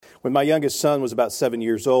When my youngest son was about 7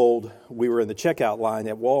 years old, we were in the checkout line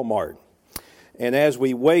at Walmart. And as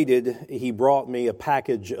we waited, he brought me a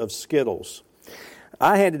package of Skittles.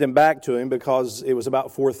 I handed them back to him because it was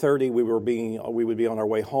about 4:30. We would be on our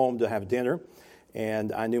way home to have dinner.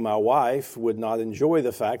 And I knew my wife would not enjoy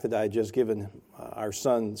the fact that I had just given our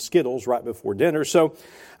son Skittles right before dinner. So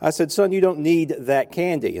I said, "Son, you don't need that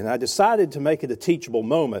candy." And I decided to make it a teachable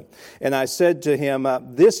moment. And I said to him,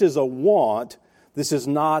 "This is a want. This is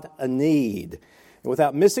not a need." And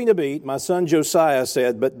without missing a beat, my son Josiah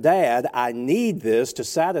said, "But Dad, I need this to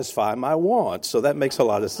satisfy my wants." So that makes a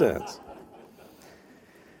lot of sense.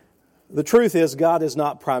 The truth is, God is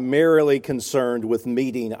not primarily concerned with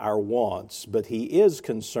meeting our wants, but He is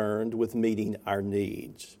concerned with meeting our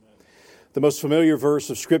needs. The most familiar verse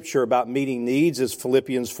of Scripture about meeting needs is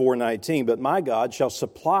Philippians 4:19. "But my God shall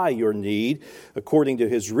supply your need according to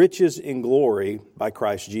His riches in glory by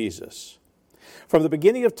Christ Jesus." From the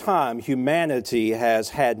beginning of time, humanity has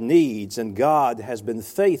had needs, and God has been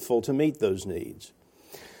faithful to meet those needs.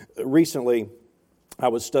 Recently, I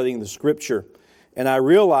was studying the Scripture, and I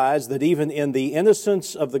realized that even in the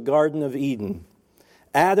innocence of the Garden of Eden,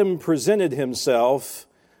 Adam presents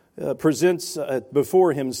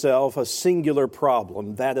before himself a singular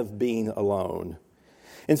problem, that of being alone.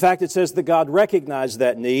 In fact, it says that God recognized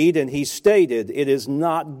that need, and He stated, "It is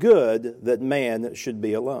not good that man should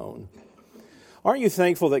be alone." Aren't you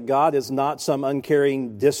thankful that God is not some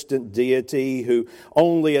uncaring, distant deity who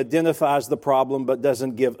only identifies the problem but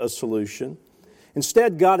doesn't give a solution?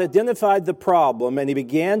 Instead, God identified the problem and He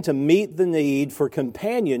began to meet the need for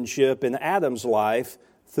companionship in Adam's life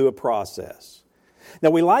through a process. Now,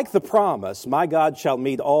 we like the promise, "My God shall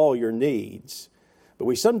meet all your needs," but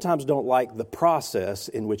we sometimes don't like the process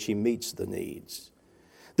in which He meets the needs.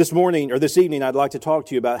 This evening, I'd like to talk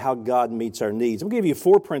to you about how God meets our needs. I'm going to give you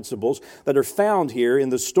 4 principles that are found here in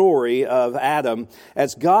the story of Adam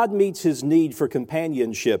as God meets his need for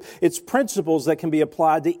companionship. It's principles that can be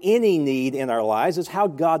applied to any need in our lives. It's how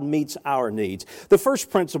God meets our needs. The first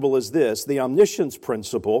principle is this, the omniscience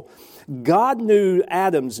principle. God knew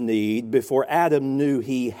Adam's need before Adam knew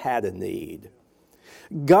he had a need.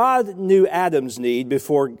 God knew Adam's need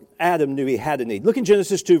before Adam knew he had a need. Look in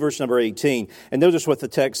Genesis 2, verse number 18, and notice what the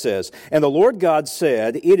text says. "And the Lord God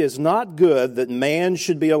said, It is not good that man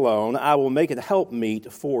should be alone. I will make an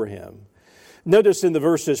helpmeet for him." Notice in the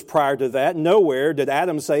verses prior to that, nowhere did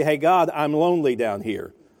Adam say, "Hey, God, I'm lonely down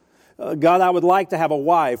here. God, I would like to have a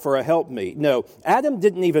wife or a helpmeet." No, Adam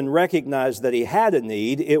didn't even recognize that he had a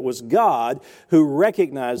need. It was God who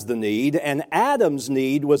recognized the need, and Adam's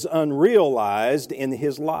need was unrealized in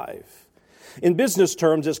his life. In business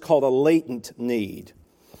terms, it's called a latent need.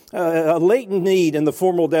 A latent need in the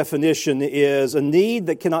formal definition is a need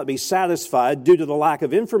that cannot be satisfied due to the lack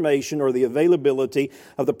of information or the availability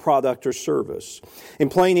of the product or service. In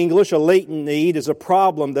plain English, a latent need is a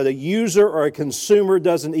problem that a user or a consumer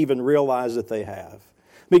doesn't even realize that they have.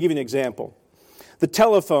 Let me give you an example. The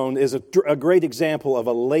telephone is a great example of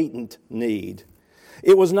a latent need.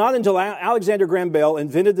 It was not until Alexander Graham Bell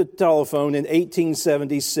invented the telephone in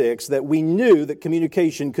 1876 that we knew that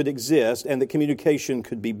communication could exist and that communication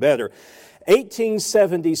could be better.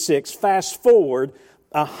 1876, fast forward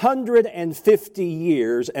 150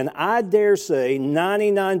 years, and I dare say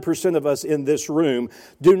 99% of us in this room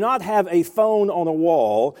do not have a phone on a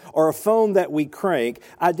wall or a phone that we crank.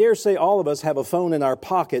 I dare say all of us have a phone in our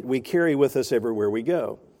pocket we carry with us everywhere we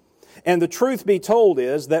go. And the truth be told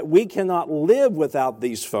is that we cannot live without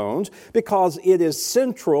these phones because it is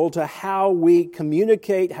central to how we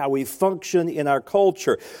communicate, how we function in our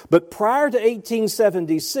culture. But prior to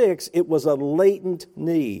 1876, it was a latent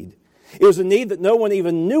need. It was a need that no one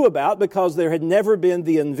even knew about because there had never been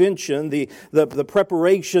the invention, the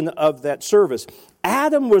preparation of that service.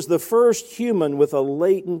 Adam was the first human with a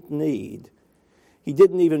latent need. He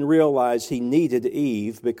didn't even realize he needed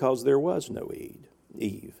Eve because there was no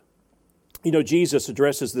Eve. You know, Jesus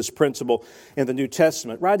addresses this principle in the New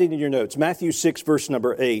Testament. Write it in your notes. Matthew 6, verse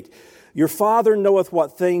number 8. "Your Father knoweth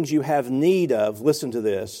what things you have need of," listen to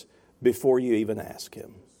this, "before you even ask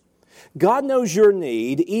Him." God knows your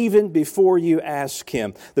need even before you ask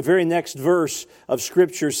Him. The very next verse of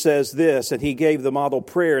Scripture says this, and He gave the model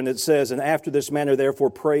prayer, and it says, "And after this manner therefore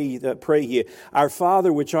pray ye, Our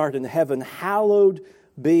Father which art in heaven, hallowed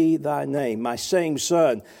be thy name." My same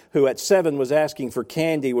son, who at 7 was asking for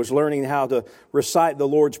candy, was learning how to recite the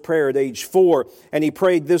Lord's Prayer at age 4, and he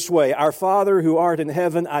prayed this way, "Our Father who art in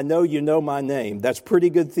heaven, I know you know my name." That's pretty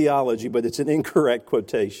good theology, but it's an incorrect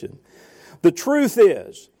quotation. The truth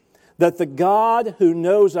is that the God who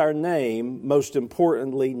knows our name, most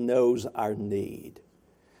importantly, knows our need.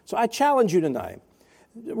 So I challenge you tonight.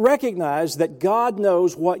 Recognize that God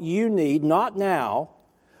knows what you need, not now,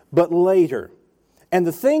 but later. And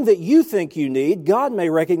the thing that you think you need, God may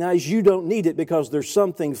recognize you don't need it because there's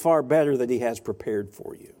something far better that He has prepared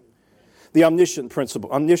for you. The omniscience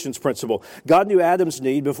principle. God knew Adam's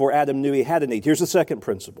need before Adam knew he had a need. Here's the second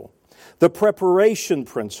principle. The preparation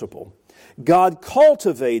principle. God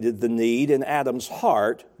cultivated the need in Adam's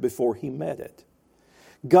heart before he met it.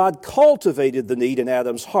 God cultivated the need in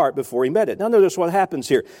Adam's heart before he met it. Now notice what happens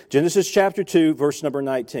here. Genesis chapter 2, verse number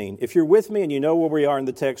 19. If you're with me and you know where we are in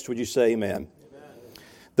the text, would you say amen?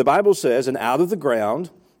 The Bible says, and out of the ground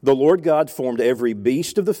the Lord God formed every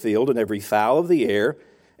beast of the field and every fowl of the air.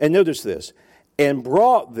 And notice this, and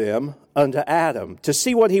brought them unto Adam to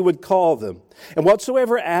see what he would call them. And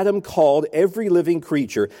whatsoever Adam called every living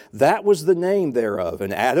creature, that was the name thereof.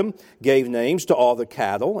 And Adam gave names to all the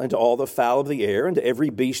cattle and to all the fowl of the air and to every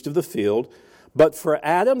beast of the field. But for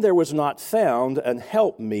Adam there was not found an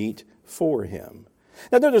helpmeet for him.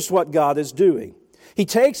 Now notice what God is doing. He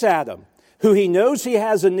takes Adam, who he knows he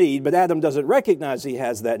has a need, but Adam doesn't recognize he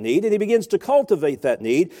has that need, and he begins to cultivate that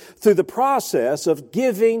need through the process of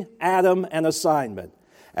giving Adam an assignment.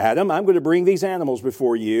 Adam, I'm going to bring these animals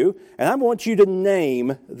before you, and I want you to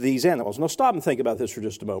name these animals. Now stop and think about this for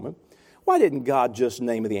just a moment. Why didn't God just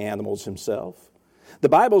name the animals himself? The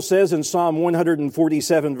Bible says in Psalm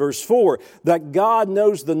 147, verse 4, that God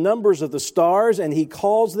knows the numbers of the stars and He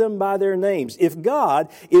calls them by their names. If God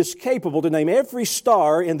is capable to name every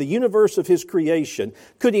star in the universe of His creation,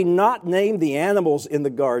 could He not name the animals in the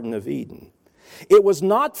Garden of Eden? It was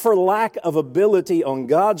not for lack of ability on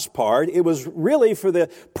God's part. It was really for the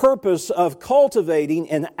purpose of cultivating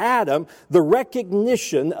in Adam the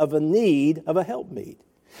recognition of a need of a helpmeet.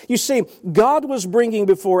 You see, God was bringing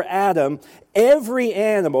before Adam every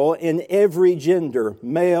animal in every gender,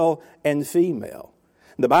 male and female.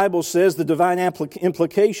 The Bible says the divine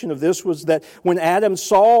implication of this was that when Adam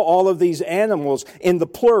saw all of these animals in the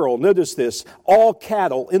plural, notice this, all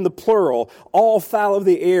cattle in the plural, all fowl of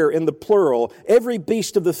the air in the plural, every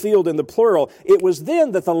beast of the field in the plural, it was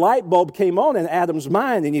then that the light bulb came on in Adam's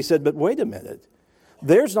mind and he said, but wait a minute,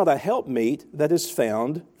 there's not a helpmeet that is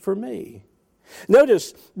found for me.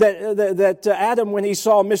 Notice that Adam, when he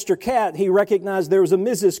saw Mr. Cat, he recognized there was a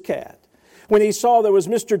Mrs. Cat. When he saw there was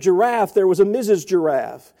Mr. Giraffe, there was a Mrs.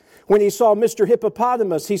 Giraffe. When he saw Mr.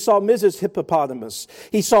 Hippopotamus, he saw Mrs. Hippopotamus.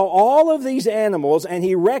 He saw all of these animals and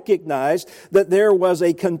he recognized that there was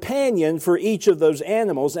a companion for each of those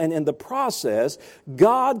animals. And in the process,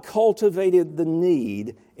 God cultivated the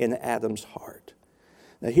need in Adam's heart.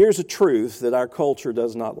 Now here's a truth that our culture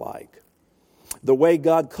does not like. The way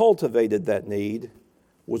God cultivated that need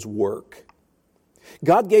was work.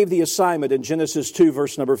 God gave the assignment in Genesis 2,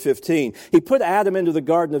 verse number 15. He put Adam into the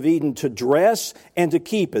Garden of Eden to dress and to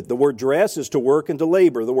keep it. The word dress is to work and to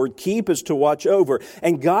labor. The word keep is to watch over.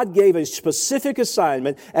 And God gave a specific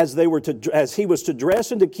assignment as he was to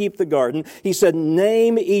dress and to keep the garden. He said,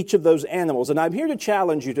 name each of those animals. And I'm here to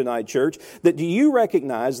challenge you tonight, church, that do you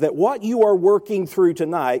recognize that what you are working through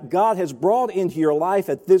tonight, God has brought into your life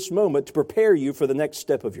at this moment to prepare you for the next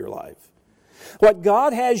step of your life? What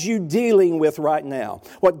God has you dealing with right now,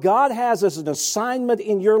 what God has as an assignment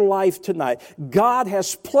in your life tonight, God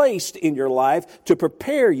has placed in your life to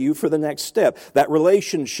prepare you for the next step. That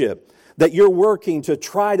relationship that you're working to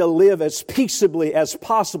try to live as peaceably as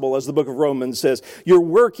possible, as the book of Romans says. You're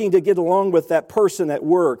working to get along with that person at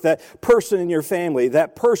work, that person in your family,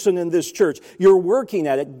 that person in this church. You're working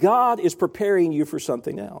at it. God is preparing you for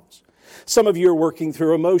something else. Some of you are working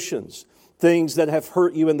through emotions. Things that have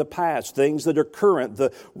hurt you in the past, things that are current,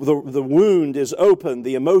 the wound is open,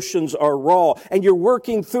 the emotions are raw, and you're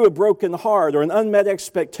working through a broken heart or an unmet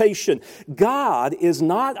expectation. God is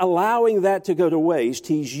not allowing that to go to waste.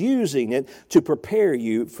 He's using it to prepare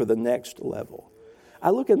you for the next level. I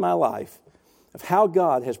look at my life of how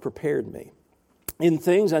God has prepared me in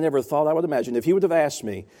things I never thought I would imagine. If He would have asked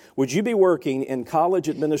me, would you be working in college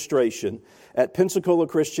administration at Pensacola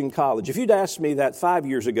Christian College? If you'd asked me that 5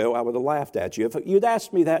 years ago, I would have laughed at you. If you'd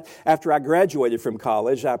asked me that after I graduated from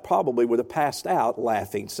college, I probably would have passed out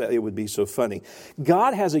laughing. So it would be so funny.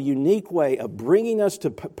 God has a unique way of bringing us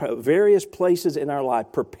to various places in our life,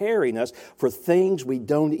 preparing us for things we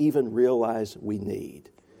don't even realize we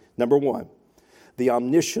need. Number one, the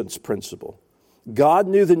omniscience principle. God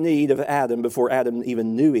knew the need of Adam before Adam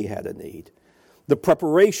even knew he had a need. The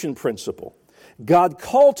preparation principle. God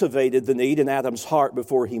cultivated the need in Adam's heart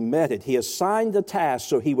before he met it. He assigned the task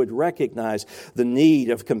so he would recognize the need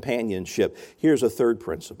of companionship. Here's a third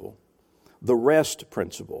principle. The rest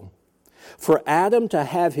principle. For Adam to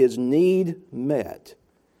have his need met,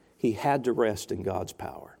 he had to rest in God's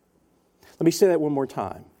power. Let me say that one more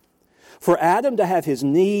time. For Adam to have his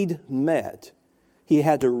need met, he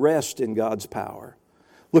had to rest in God's power.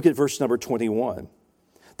 Look at verse number 21.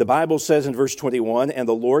 The Bible says in verse 21, and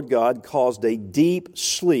the Lord God caused a deep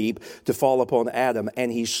sleep to fall upon Adam,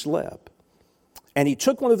 and he slept. And he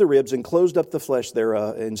took one of the ribs and closed up the flesh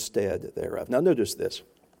thereof instead thereof. Now notice this.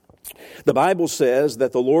 The Bible says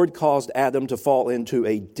that the Lord caused Adam to fall into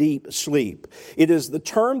a deep sleep. It is the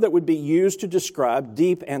term that would be used to describe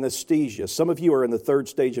deep anesthesia. Some of you are in the third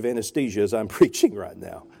stage of anesthesia as I'm preaching right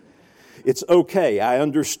now. It's okay, I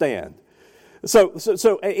understand.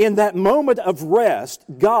 So in that moment of rest,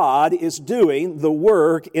 God is doing the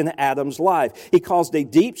work in Adam's life. He caused a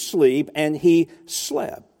deep sleep and he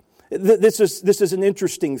slept. This is an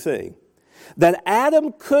interesting thing. That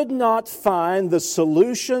Adam could not find the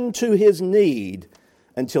solution to his need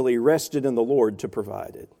until he rested in the Lord to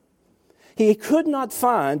provide it. He could not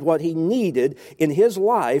find what he needed in his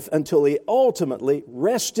life until he ultimately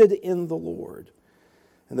rested in the Lord.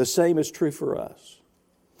 And the same is true for us.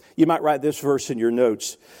 You might write this verse in your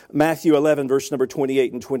notes. Matthew 11, verse number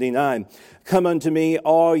 28 and 29. Come unto me,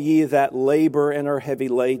 all ye that labor and are heavy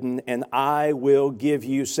laden, and I will give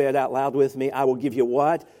you, say it out loud with me, I will give you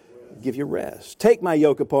what? Give you rest. Take my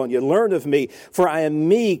yoke upon you, learn of me, for I am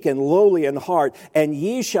meek and lowly in heart, and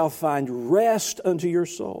ye shall find rest unto your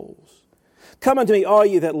souls. Come unto me, all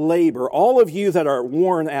ye that labor, all of you that are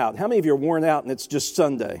worn out. How many of you are worn out and it's just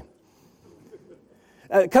Sunday?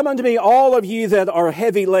 Come unto me, all of you that are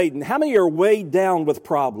heavy laden. How many are weighed down with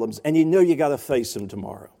problems and you know you got to face them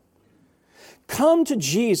tomorrow? Come to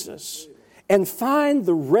Jesus and find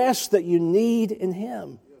the rest that you need in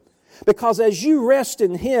Him. Because as you rest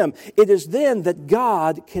in Him, it is then that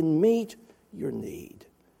God can meet your need.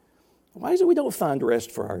 Why is it we don't find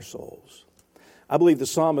rest for our souls? I believe the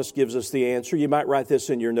psalmist gives us the answer. You might write this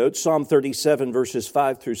in your notes. Psalm 37, verses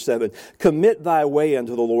 5 through 7. Commit thy way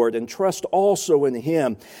unto the Lord, and trust also in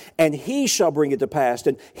Him, and He shall bring it to pass,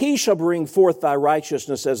 and He shall bring forth thy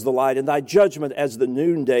righteousness as the light, and thy judgment as the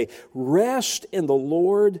noonday. Rest in the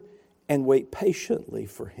Lord, and wait patiently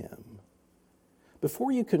for Him.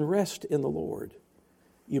 Before you can rest in the Lord,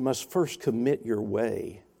 you must first commit your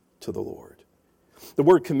way to the Lord. The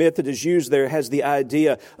word commit that is used there has the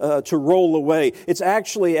idea to roll away. It's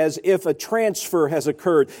actually as if a transfer has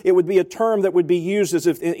occurred. It would be a term that would be used as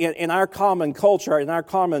if in our common culture, in our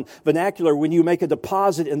common vernacular, when you make a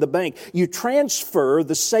deposit in the bank, you transfer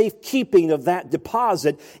the safekeeping of that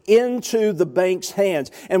deposit into the bank's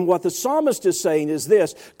hands. And what the psalmist is saying is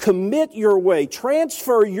this: commit your way,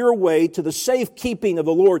 transfer your way to the safekeeping of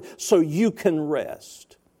the Lord so you can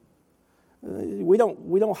rest. We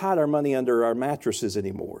don't hide our money under our mattresses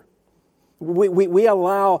anymore. We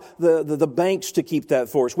allow the banks to keep that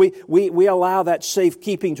for us. We allow that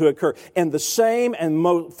safekeeping to occur. And the same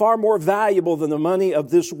and far more valuable than the money of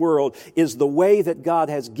this world is the way that God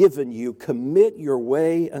has given you. Commit your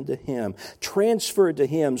way unto Him. Transfer it to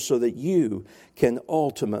Him so that you can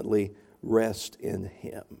ultimately rest in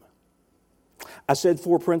Him. I said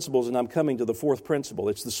 4 principles, and I'm coming to the 4th principle.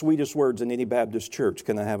 It's the sweetest words in any Baptist church.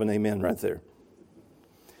 Can I have an amen right there?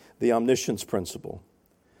 The omniscience principle.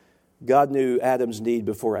 God knew Adam's need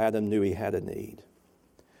before Adam knew he had a need.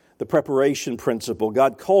 The preparation principle.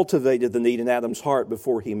 God cultivated the need in Adam's heart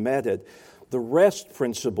before he met it. The rest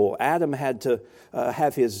principle. Adam had to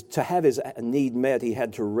have his need met. He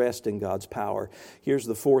had to rest in God's power. Here's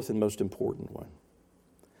the 4th and most important one.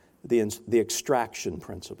 The extraction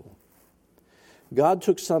principle. God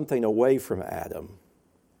took something away from Adam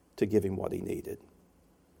to give him what he needed.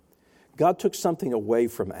 God took something away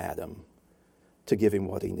from Adam to give him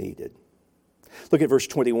what he needed. Look at verse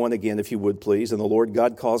 21 again, if you would, please. And the Lord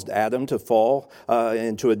God caused Adam to fall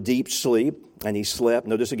into a deep sleep, and he slept.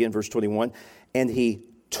 Notice again verse 21. And he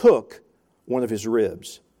took one of his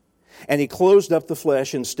ribs, and he closed up the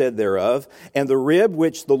flesh instead thereof, and the rib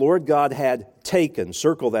which the Lord God had taken.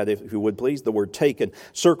 Circle that, if you would, please, the word taken.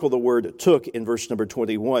 Circle the word took in verse number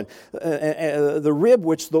 21. The rib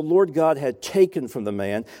which the Lord God had taken from the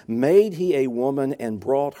man, made he a woman and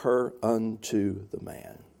brought her unto the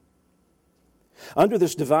man. Under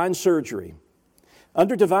this divine surgery,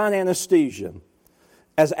 under divine anesthesia,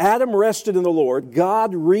 as Adam rested in the Lord,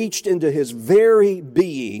 God reached into his very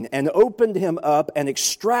being and opened him up and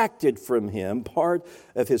extracted from him part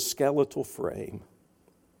of his skeletal frame.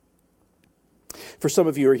 For some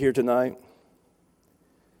of you who are here tonight,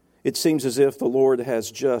 it seems as if the Lord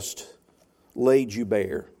has just laid you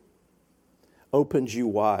bare, opened you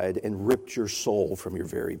wide, and ripped your soul from your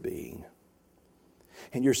very being.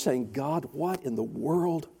 And you're saying, God, what in the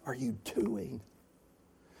world are you doing?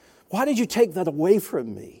 Why did you take that away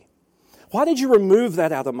from me? Why did you remove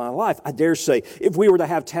that out of my life? I dare say, if we were to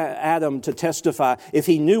have Adam to testify, if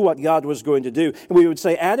he knew what God was going to do, and we would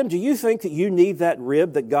say, Adam, do you think that you need that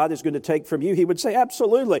rib that God is going to take from you? He would say,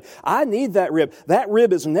 absolutely. I need that rib. That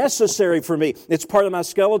rib is necessary for me. It's part of my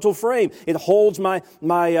skeletal frame. It holds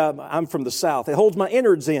I'm from the South. It holds my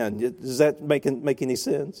innards in. Does that make any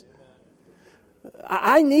sense?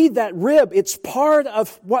 I need that rib. It's part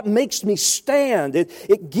of what makes me stand.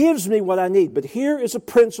 It gives me what I need. But here is a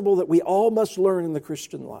principle that we all must learn in the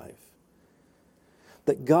Christian life.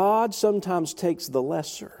 That God sometimes takes the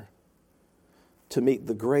lesser to meet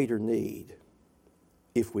the greater need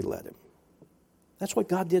if we let Him. That's what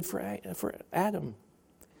God did for Adam.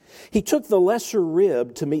 He took the lesser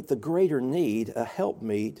rib to meet the greater need, a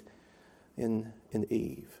helpmeet in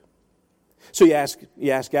Eve. So you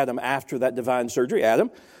ask Adam after that divine surgery, Adam,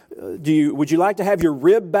 would you like to have your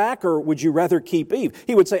rib back, or would you rather keep Eve?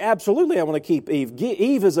 He would say, absolutely, I want to keep Eve.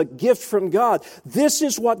 Eve is a gift from God. This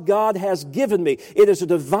is what God has given me. It is a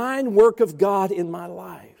divine work of God in my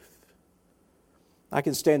life. I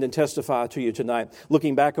can stand and testify to you tonight.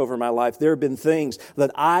 Looking back over my life, there have been things that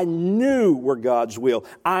I knew were God's will.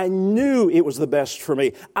 I knew it was the best for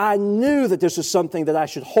me. I knew that this is something that I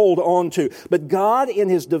should hold on to. But God, in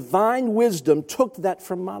His divine wisdom, took that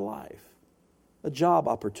from my life. A job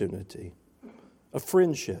opportunity, a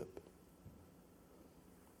friendship,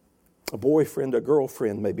 a boyfriend, a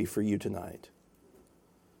girlfriend maybe for you tonight.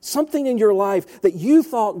 Something in your life that you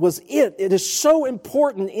thought was it. It is so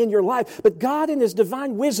important in your life. But God in His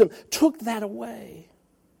divine wisdom took that away.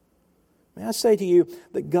 May I say to you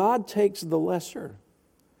that God takes the lesser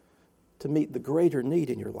to meet the greater need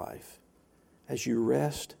in your life as you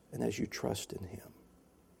rest and as you trust in Him.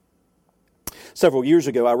 Several years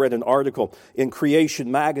ago, I read an article in Creation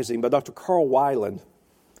magazine by Dr. Carl Weiland.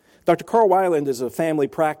 Dr. Carl Weiland is a family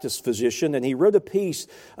practice physician, and he wrote a piece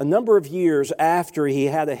a number of years after he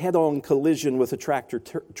had a head-on collision with a tractor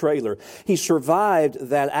trailer. He survived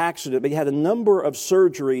that accident, but he had a number of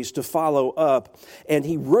surgeries to follow up, and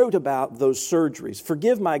he wrote about those surgeries.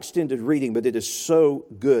 Forgive my extended reading, but it is so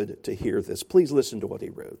good to hear this. Please listen to what he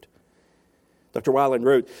wrote. Dr. Weiland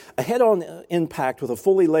wrote, a head-on impact with a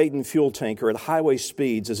fully laden fuel tanker at highway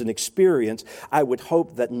speeds is an experience I would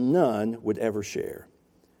hope that none would ever share.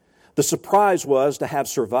 The surprise was to have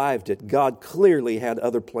survived it. God clearly had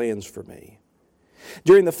other plans for me.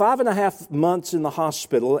 During the 5.5 months in the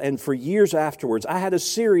hospital and for years afterwards, I had a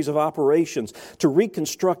series of operations to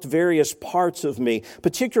reconstruct various parts of me,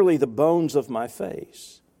 particularly the bones of my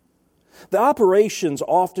face. The operations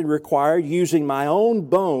often required using my own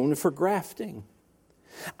bone for grafting.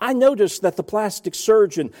 I noticed that the plastic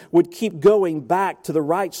surgeon would keep going back to the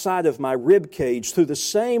right side of my rib cage through the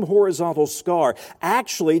same horizontal scar,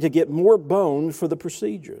 actually to get more bone for the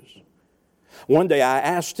procedures. One day I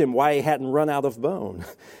asked him why he hadn't run out of bone,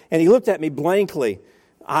 and he looked at me blankly.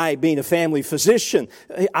 I, being a family physician,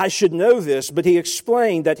 I should know this, but he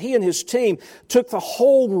explained that he and his team took the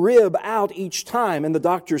whole rib out each time, and the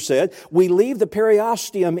doctor said, we leave the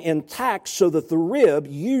periosteum intact so that the rib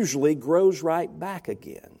usually grows right back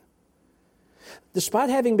again.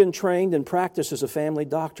 Despite having been trained and practiced as a family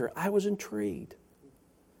doctor, I was intrigued.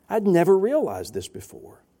 I'd never realized this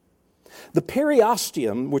before. The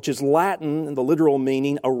periosteum, which is Latin in the literal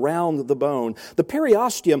meaning around the bone, the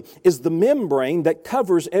periosteum is the membrane that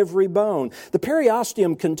covers every bone. The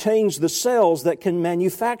periosteum contains the cells that can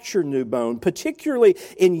manufacture new bone. Particularly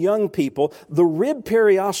in young people, the rib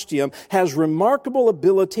periosteum has remarkable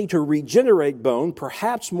ability to regenerate bone,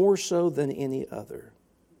 perhaps more so than any other.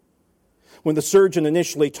 When the surgeon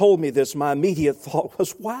initially told me this, my immediate thought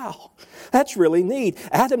was, wow, that's really neat.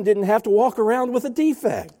 Adam didn't have to walk around with a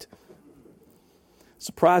defect.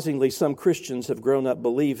 Surprisingly, some Christians have grown up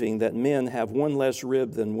believing that men have one less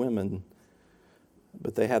rib than women,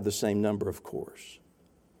 but they have the same number, of course.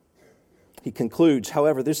 He concludes,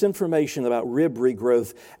 however, this information about rib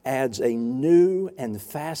regrowth adds a new and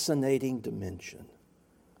fascinating dimension.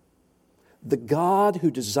 The God who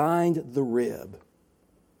designed the rib,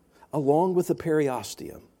 along with the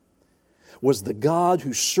periosteum, was the God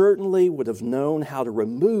who certainly would have known how to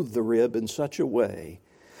remove the rib in such a way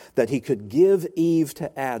that He could give Eve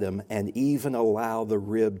to Adam and even allow the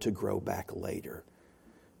rib to grow back later,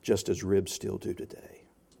 just as ribs still do today.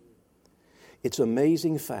 It's an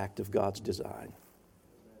amazing fact of God's design.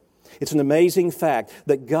 It's an amazing fact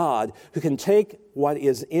that God, who can take what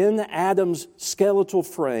is in Adam's skeletal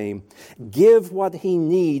frame, give what he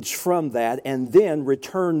needs from that, and then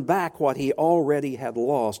return back what he already had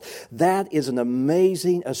lost. That is an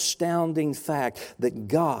amazing, astounding fact that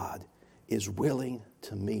God is willing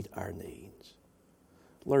to meet our needs.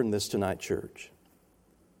 Learn this tonight, church.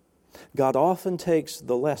 God often takes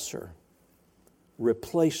the lesser,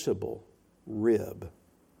 replaceable rib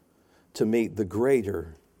to meet the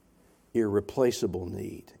greater, irreplaceable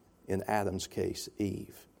need, in Adam's case,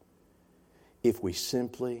 Eve, if we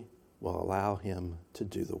simply will allow Him to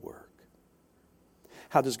do the work.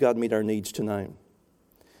 How does God meet our needs tonight?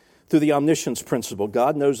 Through the omniscience principle.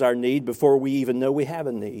 God knows our need before we even know we have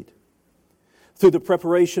a need. Through the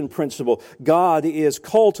preparation principle, God is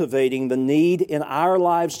cultivating the need in our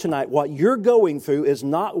lives tonight. What you're going through is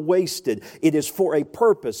not wasted. It is for a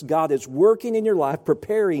purpose. God is working in your life,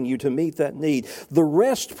 preparing you to meet that need. The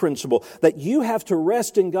rest principle, that you have to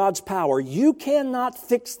rest in God's power. You cannot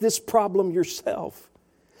fix this problem yourself.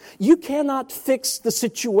 You cannot fix the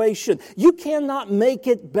situation. You cannot make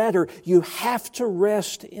it better. You have to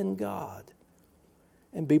rest in God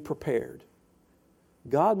and be prepared.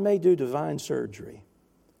 God may do divine surgery,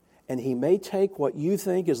 and He may take what you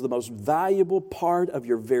think is the most valuable part of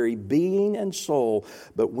your very being and soul,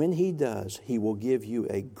 but when He does, He will give you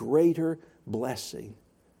a greater blessing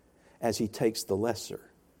as He takes the lesser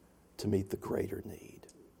to meet the greater need.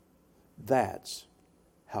 That's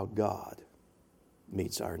how God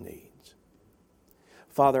meets our needs.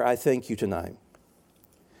 Father, I thank You tonight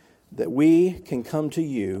that we can come to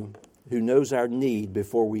You who knows our need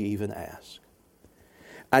before we even ask.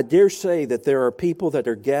 I dare say that there are people that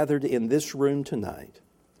are gathered in this room tonight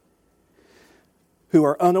who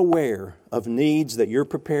are unaware of needs that You're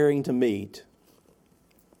preparing to meet,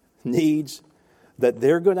 needs that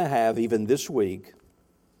they're going to have even this week,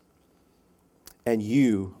 and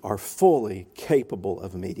You are fully capable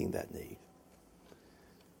of meeting that need.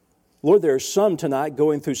 Lord, there are some tonight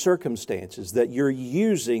going through circumstances that You're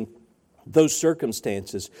using those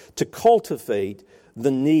circumstances to cultivate the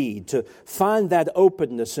need, to find that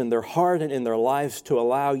openness in their heart and in their lives to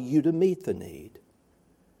allow You to meet the need.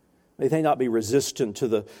 May they not be resistant to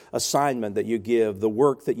the assignment that You give, the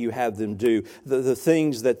work that You have them do, the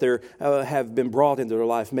things that have been brought into their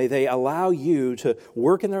life. May they allow You to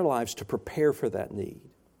work in their lives to prepare for that need.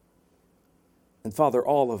 And Father,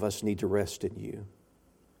 all of us need to rest in You.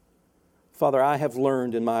 Father, I have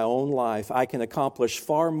learned in my own life I can accomplish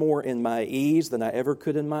far more in my ease than I ever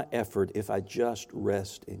could in my effort if I just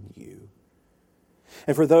rest in You.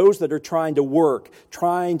 And for those that are trying to work,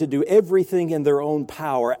 trying to do everything in their own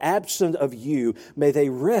power, absent of You, may they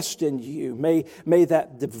rest in You. May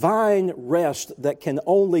that divine rest that can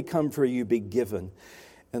only come from You be given.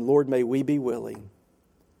 And Lord, may we be willing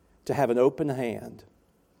to have an open hand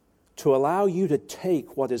to allow You to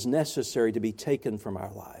take what is necessary to be taken from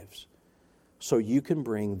our lives, so You can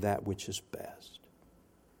bring that which is best.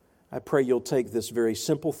 I pray You'll take this very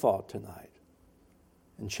simple thought tonight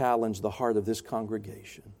and challenge the heart of this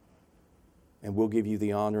congregation. And we'll give You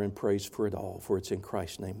the honor and praise for it all, for it's in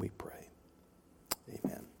Christ's name we pray.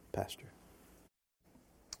 Amen. Pastor.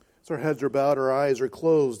 As our heads are bowed, our eyes are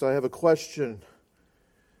closed, I have a question.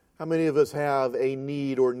 How many of us have a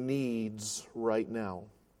need or needs right now?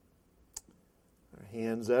 Our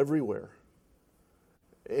hands everywhere.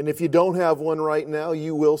 And if you don't have one right now,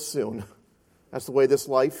 you will soon. That's the way this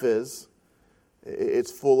life is. It's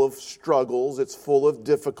full of struggles. It's full of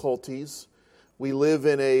difficulties. We live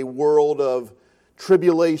in a world of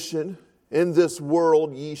tribulation. In this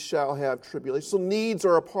world ye shall have tribulation. So needs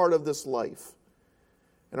are a part of this life.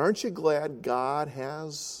 And aren't you glad God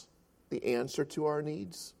has the answer to our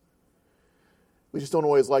needs? We just don't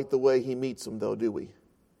always like the way He meets them, though, do we?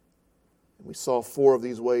 And we saw 4 of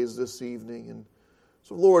these ways this evening. And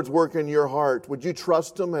so the Lord's working in your heart. Would you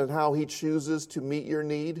trust Him and how He chooses to meet your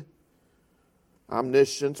need?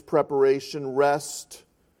 Omniscience, preparation, rest,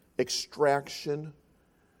 extraction.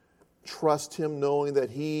 Trust Him knowing that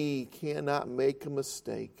He cannot make a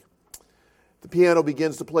mistake. The piano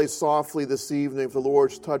begins to play softly this evening. If the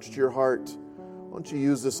Lord's touched your heart, why don't you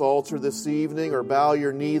use this altar this evening or bow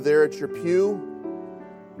your knee there at your pew?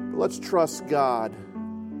 But let's trust God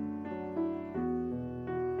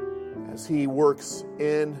as He works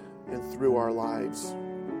in and through our lives.